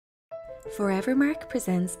Forevermark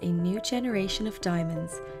presents a new generation of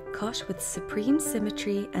diamonds, cut with supreme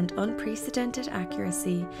symmetry and unprecedented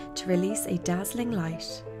accuracy to release a dazzling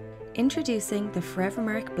light. Introducing the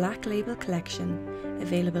Forevermark Black Label Collection.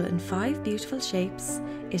 Available in 5 beautiful shapes,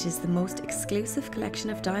 it is the most exclusive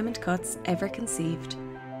collection of diamond cuts ever conceived.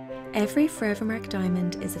 Every Forevermark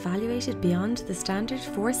diamond is evaluated beyond the standard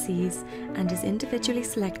 4 Cs and is individually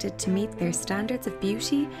selected to meet their standards of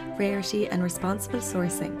beauty, rarity and responsible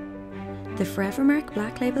sourcing. The Forevermark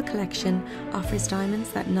Black Label Collection offers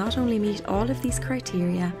diamonds that not only meet all of these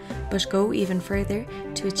criteria, but go even further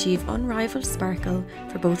to achieve unrivaled sparkle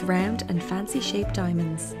for both round and fancy shaped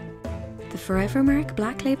diamonds. The Forevermark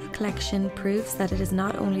Black Label Collection proves that it is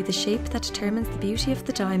not only the shape that determines the beauty of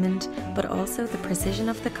the diamond, but also the precision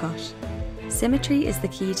of the cut. Symmetry is the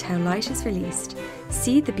key to how light is released.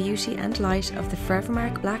 See the beauty and light of the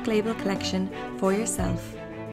Forevermark Black Label Collection for yourself.